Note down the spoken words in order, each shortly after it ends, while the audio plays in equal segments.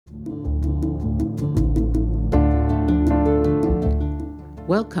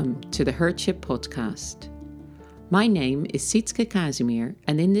Welcome to the Herdship Podcast. My name is Sietske Casimir,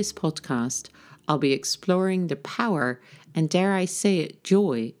 and in this podcast, I'll be exploring the power and, dare I say it,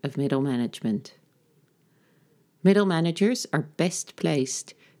 joy of middle management. Middle managers are best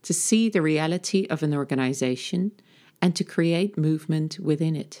placed to see the reality of an organization and to create movement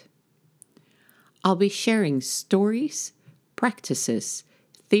within it. I'll be sharing stories, practices,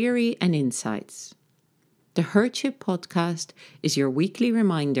 theory, and insights. The Herdship Podcast is your weekly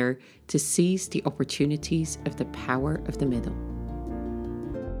reminder to seize the opportunities of the power of the middle.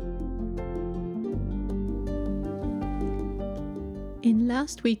 In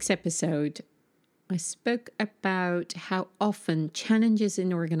last week's episode, I spoke about how often challenges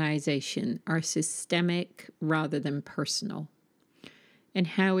in organization are systemic rather than personal, and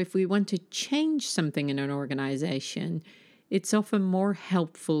how if we want to change something in an organization, it's often more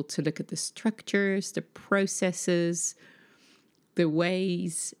helpful to look at the structures, the processes, the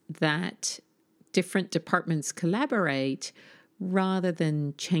ways that different departments collaborate rather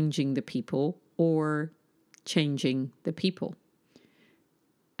than changing the people or changing the people,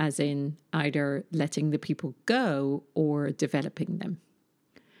 as in either letting the people go or developing them.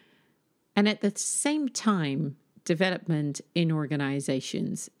 And at the same time, development in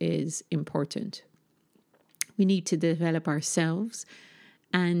organizations is important. We need to develop ourselves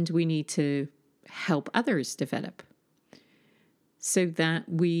and we need to help others develop so that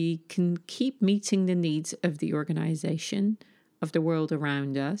we can keep meeting the needs of the organization, of the world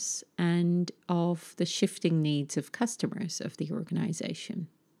around us, and of the shifting needs of customers of the organization.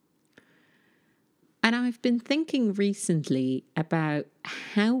 And I've been thinking recently about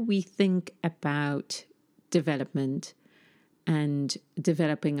how we think about development and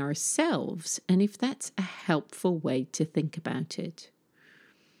developing ourselves, and if that's a helpful way to think about it.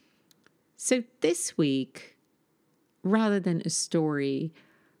 So this week, rather than a story,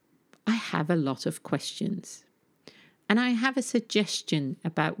 I have a lot of questions. And I have a suggestion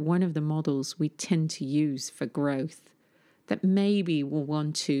about one of the models we tend to use for growth that maybe we'll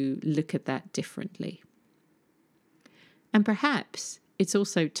want to look at that differently. And perhaps it's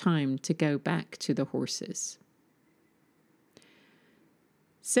also time to go back to the horses.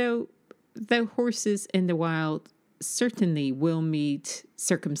 So, though horses in the wild certainly will meet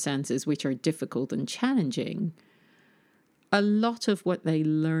circumstances which are difficult and challenging, a lot of what they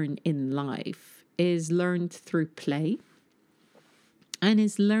learn in life is learned through play and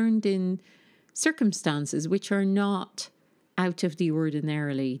is learned in circumstances which are not out of the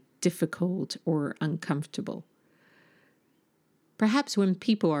ordinarily difficult or uncomfortable. Perhaps when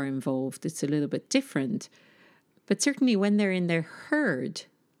people are involved, it's a little bit different, but certainly when they're in their herd,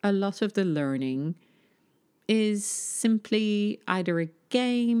 a lot of the learning is simply either a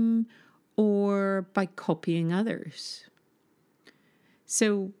game or by copying others.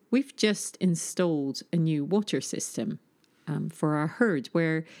 So we've just installed a new water system for our herd,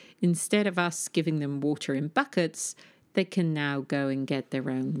 where instead of us giving them water in buckets, they can now go and get their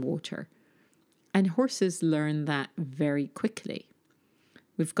own water. And horses learn that very quickly.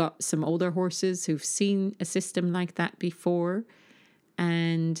 We've got some older horses who've seen a system like that before,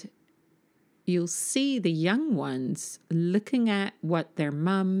 and you'll see the young ones looking at what their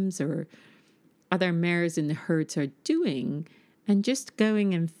mums or other mares in the herds are doing and just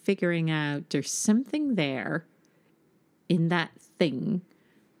going and figuring out there's something there in that thing.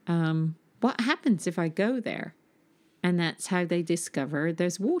 What happens if I go there? And that's how they discover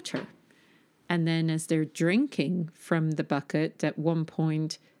there's water. And then as they're drinking from the bucket, at one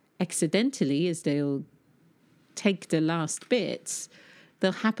point, accidentally, as they'll take the last bits,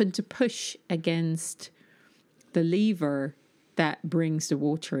 they'll happen to push against the lever that brings the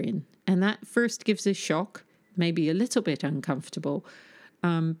water in. And that first gives a shock, maybe a little bit uncomfortable,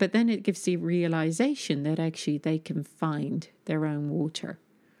 but then it gives the realization that actually they can find their own water.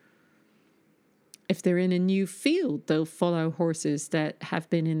 If they're in a new field, they'll follow horses that have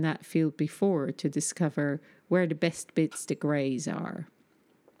been in that field before to discover where the best bits to graze are.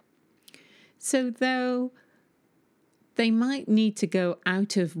 So though they might need to go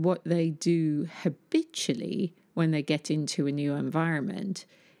out of what they do habitually when they get into a new environment,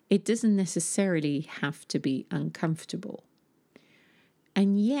 it doesn't necessarily have to be uncomfortable.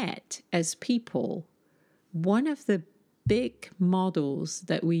 And yet, as people, one of the big models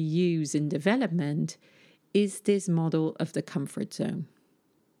that we use in development is this model of the comfort zone.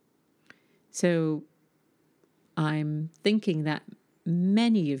 So I'm thinking that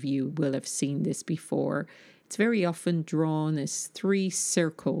many of you will have seen this before. It's very often drawn as 3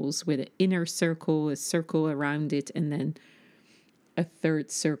 circles with an inner circle, a circle around it, and then a third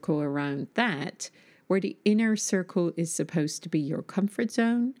circle around that, where the inner circle is supposed to be your comfort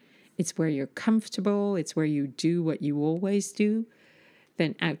zone. It's where you're comfortable. It's where you do what you always do.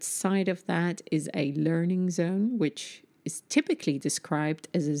 Then outside of that is a learning zone, which is typically described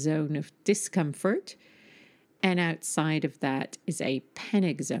as a zone of discomfort. And outside of that is a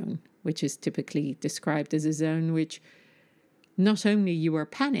panic zone, which is typically described as a zone which not only you are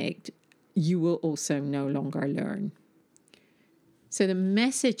panicked, you will also no longer learn. So the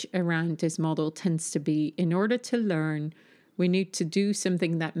message around this model tends to be, in order to learn, we need to do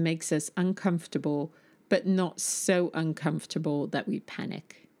something that makes us uncomfortable, but not so uncomfortable that we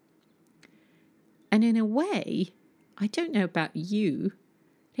panic. And in a way, I don't know about you,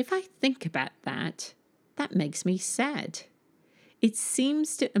 if I think about that, that makes me sad. It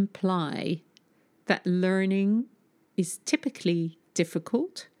seems to imply that learning is typically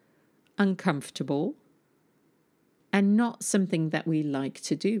difficult, uncomfortable, and not something that we like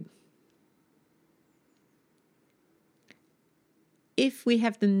to do. If we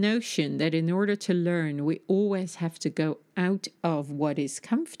have the notion that in order to learn, we always have to go out of what is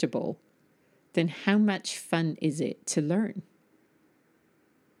comfortable, then how much fun is it to learn?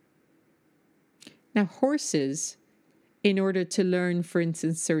 Now, horses, in order to learn, for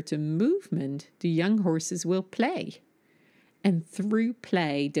instance, certain movement, the young horses will play. And through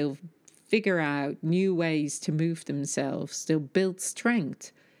play, they'll figure out new ways to move themselves. They'll build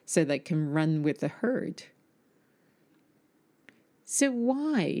strength so they can run with the herd. So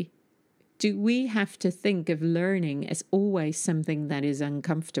why do we have to think of learning as always something that is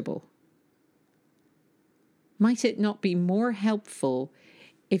uncomfortable? Might it not be more helpful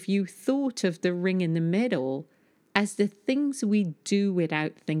if you thought of the ring in the middle as the things we do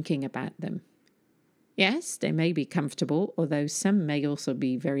without thinking about them? Yes, they may be comfortable, although some may also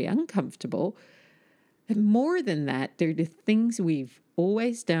be very uncomfortable. But more than that, they're the things we've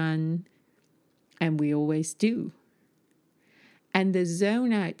always done and we always do. And the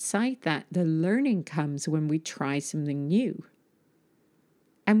zone outside that, the learning comes when we try something new.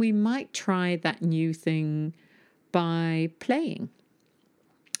 And we might try that new thing by playing.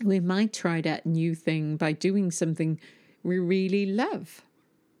 We might try that new thing by doing something we really love.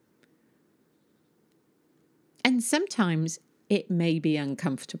 And sometimes it may be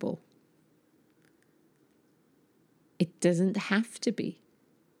uncomfortable. It doesn't have to be.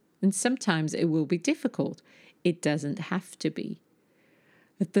 And sometimes it will be difficult. It doesn't have to be.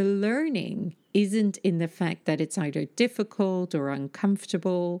 But the learning isn't in the fact that it's either difficult or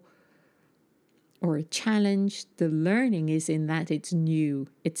uncomfortable or a challenge. The learning is in that it's new.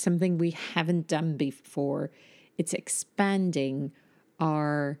 It's something we haven't done before. It's expanding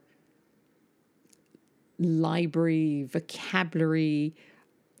our library, vocabulary,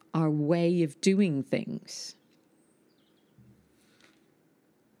 our way of doing things.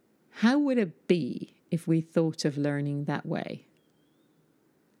 How would it be if we thought of learning that way?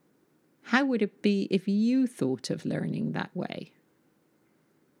 How would it be if you thought of learning that way?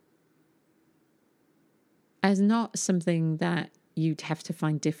 As not something that you'd have to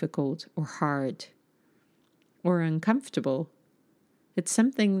find difficult or hard or uncomfortable. It's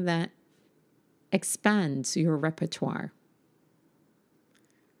something that expands your repertoire.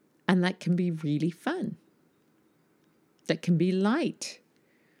 And that can be really fun. That can be light.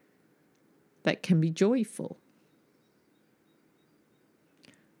 That can be joyful.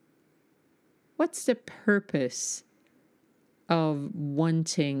 What's the purpose of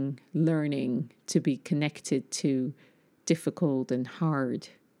wanting learning to be connected to difficult and hard?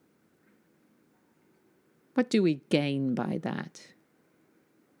 What do we gain by that?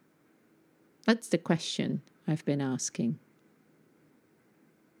 That's the question I've been asking.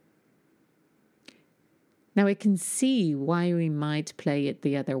 Now I can see why we might play it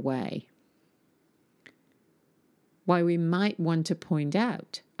the other way. Why we might want to point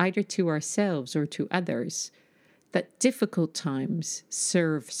out, either to ourselves or to others, that difficult times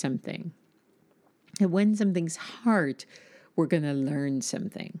serve something. And when something's hard, we're going to learn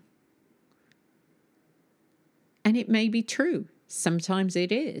something. And it may be true. Sometimes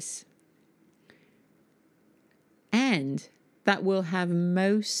it is. And that will have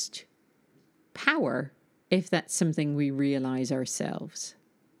most power if that's something we realize ourselves.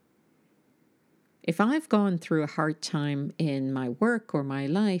 If I've gone through a hard time in my work or my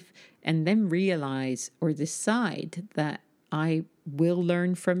life and then realize or decide that I will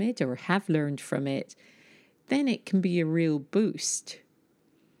learn from it or have learned from it, then it can be a real boost.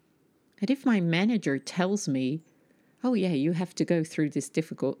 And if my manager tells me, oh yeah, you have to go through this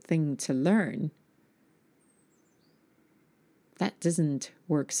difficult thing to learn, that doesn't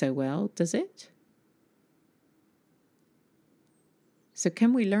work so well, does it? So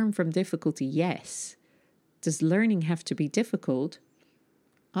can we learn from difficulty? Yes. Does learning have to be difficult?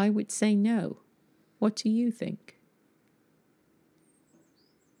 I would say no. What do you think?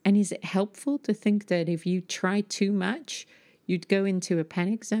 And is it helpful to think that if you try too much, you'd go into a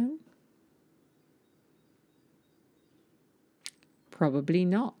panic zone? Probably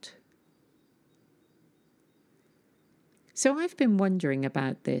not. So I've been wondering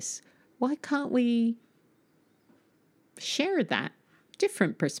about this. Why can't we share that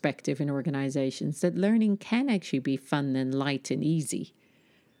different perspective in organizations, that learning can actually be fun and light and easy?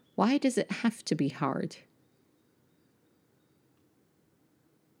 Why does it have to be hard?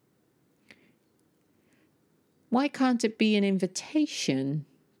 Why can't it be an invitation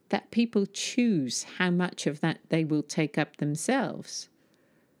that people choose how much of that they will take up themselves,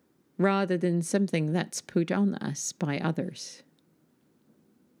 rather than something that's put on us by others?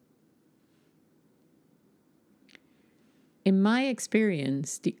 In my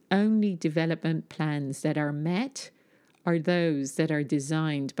experience, the only development plans that are met are those that are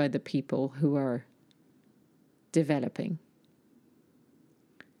designed by the people who are developing.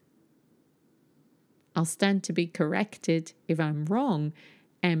 I'll stand to be corrected if I'm wrong.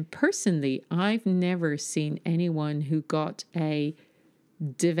 And personally, I've never seen anyone who got a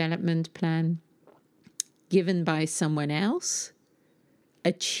development plan given by someone else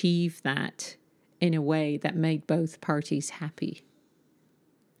achieve that in a way that made both parties happy.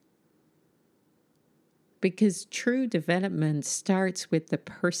 Because true development starts with the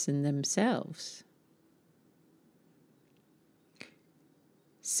person themselves.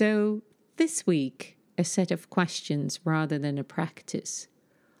 So this week, a set of questions rather than a practice.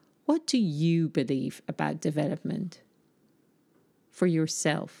 What do you believe about development for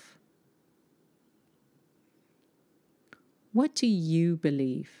yourself? What do you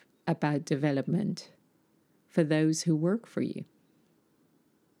believe about development for those who work for you?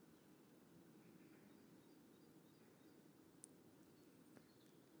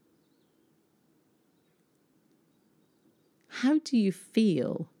 How do you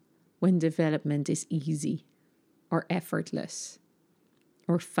feel when development is easy or effortless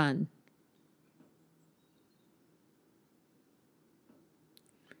or fun?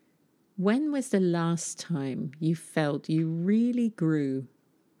 When was the last time you felt you really grew?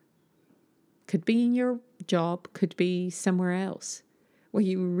 Could be in your job, could be somewhere else, where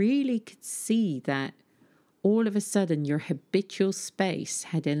you really could see that all of a sudden your habitual space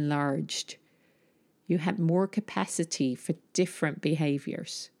had enlarged. You had more capacity for different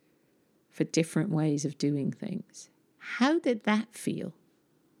behaviors, for different ways of doing things. How did that feel?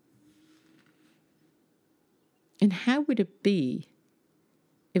 And how would it be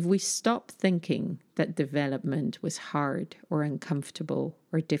if we stopped thinking that development was hard or uncomfortable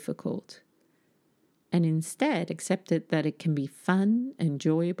or difficult, and instead accepted that it can be fun,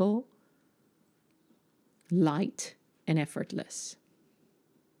 enjoyable, light, and effortless?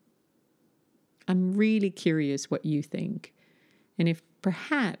 I'm really curious what you think, and if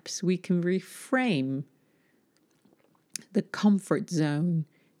perhaps we can reframe the comfort zone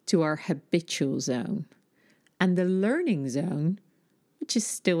to our habitual zone, and the learning zone, which is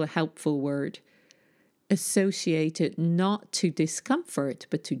still a helpful word, associated not to discomfort,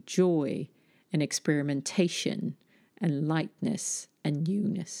 but to joy and experimentation and lightness and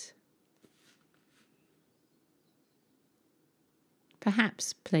newness.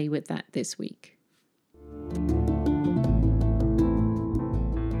 Perhaps play with that this week.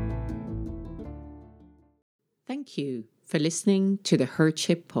 Thank you for listening to the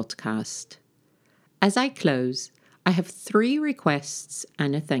Herdship Podcast. As I close, I have 3 requests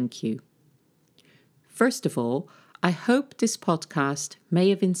and a thank you. First of all, I hope this podcast may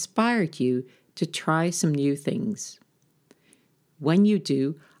have inspired you to try some new things. When you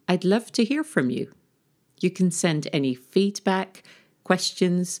do, I'd love to hear from you. You can send any feedback,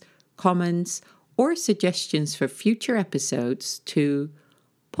 questions, comments, or suggestions for future episodes to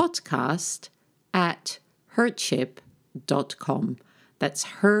podcast@herdship.com. That's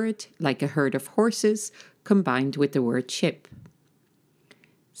herd like a herd of horses combined with the word ship.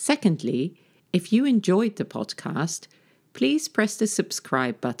 Secondly, if you enjoyed the podcast, please press the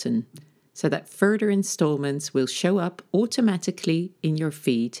subscribe button so that further installments will show up automatically in your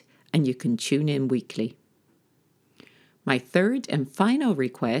feed and you can tune in weekly. My third and final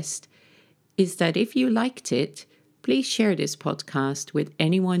request is that if you liked it, please share this podcast with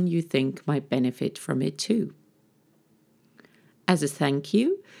anyone you think might benefit from it too. As a thank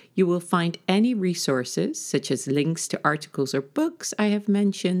you, you will find any resources, such as links to articles or books I have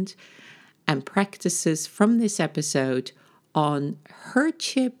mentioned, and practices from this episode on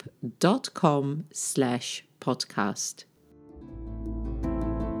herdship.com/podcast.